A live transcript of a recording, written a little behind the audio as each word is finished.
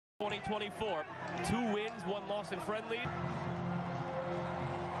2024. 2 wins, 1 loss in friendly.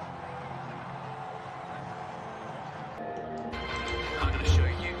 I'm going to show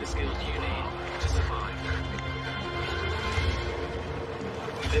you the skills you need to survive.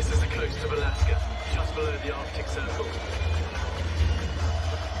 This is the coast of Alaska, just below the Arctic Circle.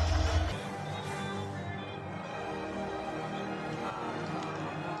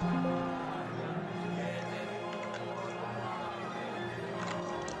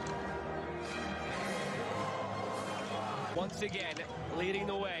 Once again, leading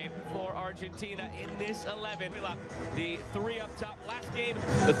the way for Argentina in this 11. The 3 up top last game,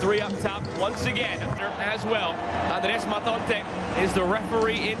 the 3 up top once again as well. Andres Matonte is the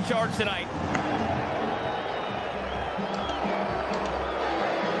referee in charge tonight.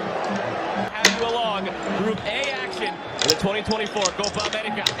 Have you along Group A action in the 2024 Copa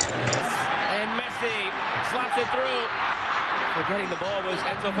America. And Messi slots it through. Forgetting the ball was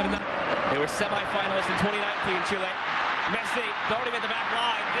Enzo Fernandez. They were semi-finalists in 2019, Chile. Messi darting at the back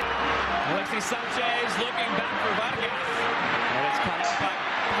line. Alexis Sanchez looking back for Vargas. And it's cut out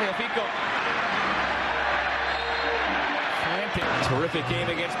by Fico. Frantic. Terrific game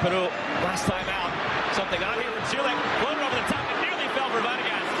against Peru last time out. Something out here for Chile. Floater over the top and nearly fell for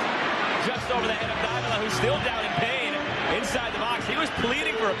Vargas. Just over the head of Davila, who's still down in pain inside the box. He was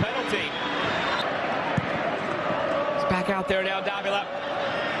pleading for a penalty. He's back out there now, Davila.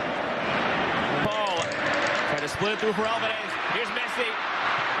 Trying to split it through for Alvarez. Here's Messi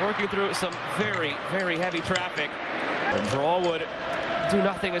working through some very, very heavy traffic. The draw would do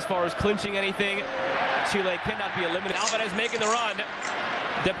nothing as far as clinching anything. Chile cannot be eliminated. Alvarez making the run.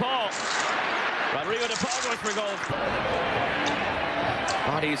 De Paul. Rodrigo De Paul goes for goals.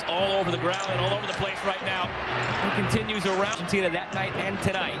 Bodies all over the ground and all over the place right now. He continues around Argentina that night and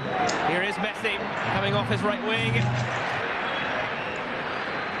tonight. Here is Messi coming off his right wing.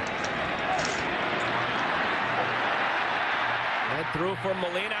 Through for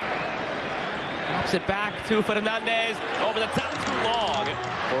Molina. Drops it back to Fernandez. Over the top, too long.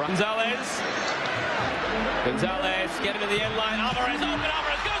 Gonzalez. Gonzalez getting to the end line. Alvarez open.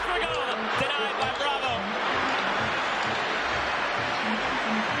 Alvarez goes for a goal. Denied by Bravo.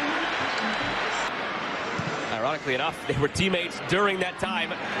 Ironically enough, they were teammates during that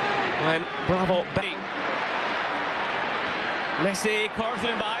time when Bravo. Messi carves it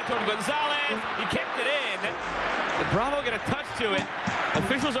in behind toward Gonzalez. He kept it in. Bravo get a touch to it.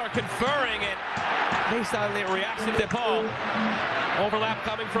 Officials are conferring it based on the reaction to De Paul. Overlap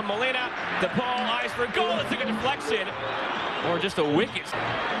coming from Molina. De Paul eyes for goal. It took a deflection. Or just a wicket.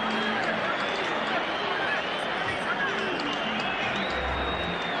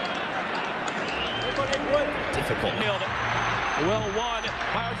 Difficult. Nailed it. Well won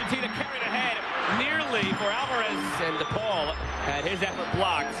by Argentina. Carried ahead nearly for Alvarez. And De Paul had his effort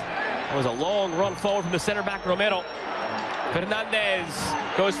blocked. It was a long run forward from the center back Romero. Fernandez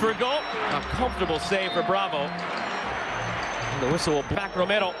goes for a goal. A comfortable save for Bravo. And the whistle will back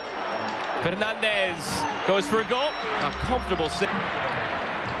Romero. Fernandez goes for a goal. A comfortable save.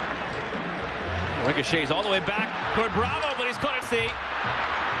 Ricochets all the way back toward Bravo, but he's caught at sea.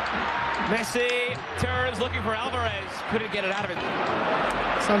 Messi turns looking for Alvarez. Couldn't get it out of it.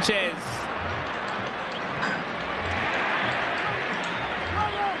 Sanchez.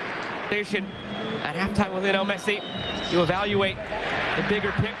 At halftime with Lionel Messi, you evaluate the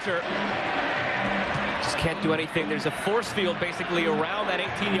bigger picture. Just can't do anything. There's a force field basically around that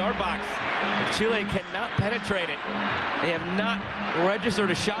 18-yard box. Chile cannot penetrate it. They have not registered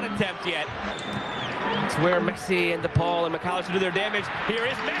a shot attempt yet. It's where Messi and De Paul and McAllister do their damage. Here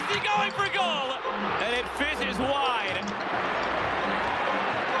is Messi going for goal, and it fizzes wide.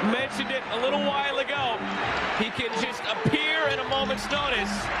 Mentioned it a little while ago. He can just appear at a moment's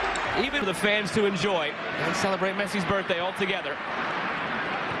notice, even for the fans to enjoy and celebrate Messi's birthday all together.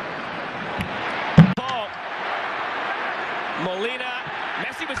 Ball. Molina.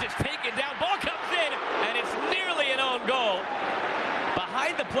 Messi was just taken down. Ball comes in, and it's nearly an own goal.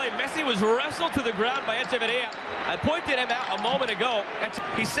 Behind the play, Messi was wrestled to the ground by Echeverria. I pointed him out a moment ago.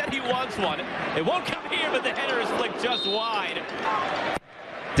 He said he wants one. It won't come here, but the header is flicked just wide.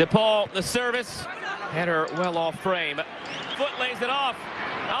 De Paul, the service. Header well off frame. Foot lays it off.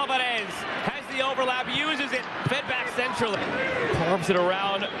 Alvarez has the overlap, uses it, fed back centrally. Carves it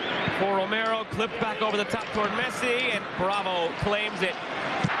around for Romero, clipped back over the top toward Messi, and Bravo claims it.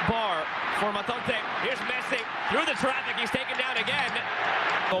 Bar for Matonte. Here's Messi through the traffic. He's taken down again.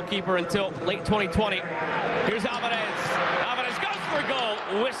 Goalkeeper until late 2020. Here's Alvarez. Alvarez goes for a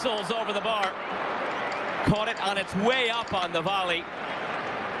goal. Whistles over the bar. Caught it on its way up on the volley.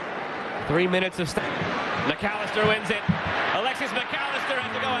 3 minutes of McAllister wins it. Alexis McAllister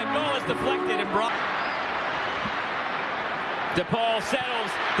has to go and is deflected and brought. DePaul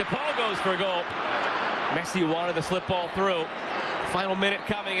settles. DePaul goes for a goal. Messi wanted the slip ball through. Final minute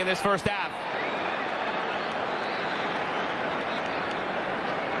coming in this first half.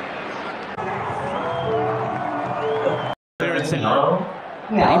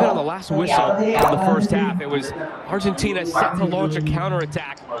 Even on the last whistle of the first half, it was Argentina set to launch a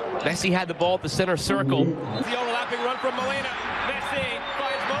counterattack. Messi had the ball at the center circle. The overlapping run from Molina. Messi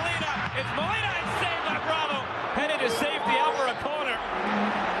finds Molina. It's Molina, and saved by Bravo. Headed to safety out for a corner.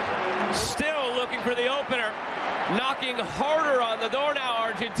 Still looking for the opener. Knocking harder on the door now,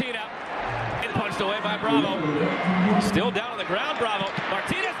 Argentina. And punched away by Bravo. Still down on the ground, Bravo.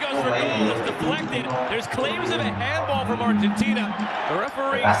 Martinez goes for goal. It's deflected. There's claims of a handball from Argentina. The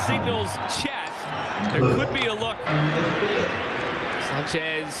referee signals chest. There could be a look.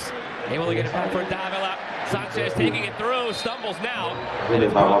 Sanchez able to get it back for Davila. Sanchez taking it through. Stumbles now. And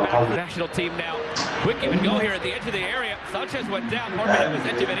it's brought back to the national team now. Quick give and go here at the edge of the area. Sanchez went down. Part of that was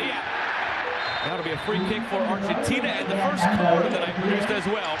Echeverria. That'll be a free kick for Argentina, and the first corner that I produced as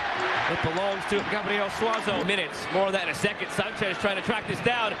well. It belongs to Gabriel Suazo. Minutes, more of that in a second. Sanchez trying to track this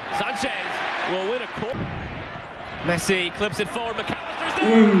down. Sanchez will win a corner. Messi clips it forward. McAllister's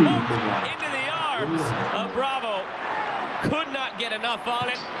there. Into the arms of Bravo. Could not get enough on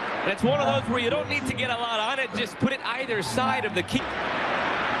it. And it's one of those where you don't need to get a lot on it. Just put it either side of the keep.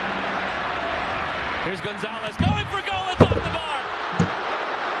 Here's Gonzalez going for goal. It's off the bar.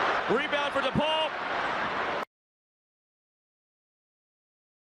 Rebound for DePaul.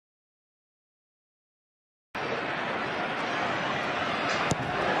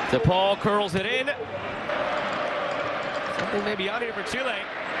 DePaul curls it in. Something may be out here for Chile.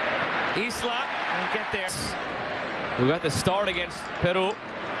 Isla will get there. We got the start against Peru.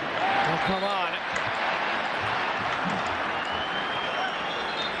 Oh, come on.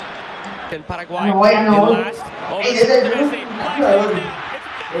 In Paraguay. In last. Over to Messi.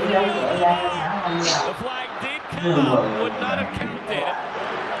 The flag did come, would not have counted.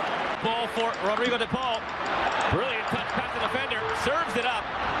 Ball for Rodrigo DePaul. Brilliant touch past the defender, serves it up,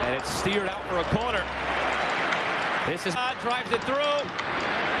 and it's steered out for a corner. This is drives it through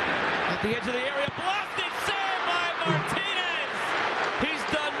at the edge of the area. Blasted save by Martinez. He's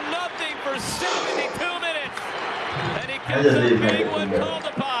done nothing for 72 minutes, and he comes up being when called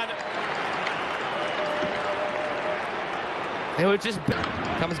upon. It was just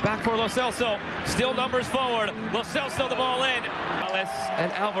comes back for Lo Celso. Still numbers forward. Lo Celso the ball in. Morales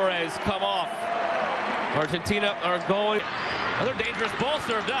and Alvarez come off. Argentina are going. Another dangerous ball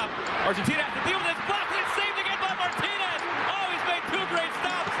served up. Argentina has to deal with this. Blocked and saved again by Martinez. Oh, he's made two great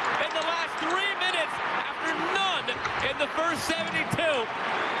stops in the last 3 minutes after none in the first 72.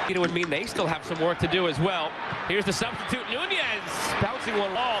 It would mean they still have some work to do as well. Here's the substitute, Nunez, bouncing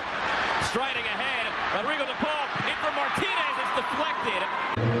one ball, striding ahead. Rodrigo DePaul in for Martinez. It's deflected.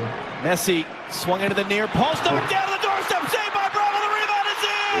 Messi swung into the near post, down to the doorstep.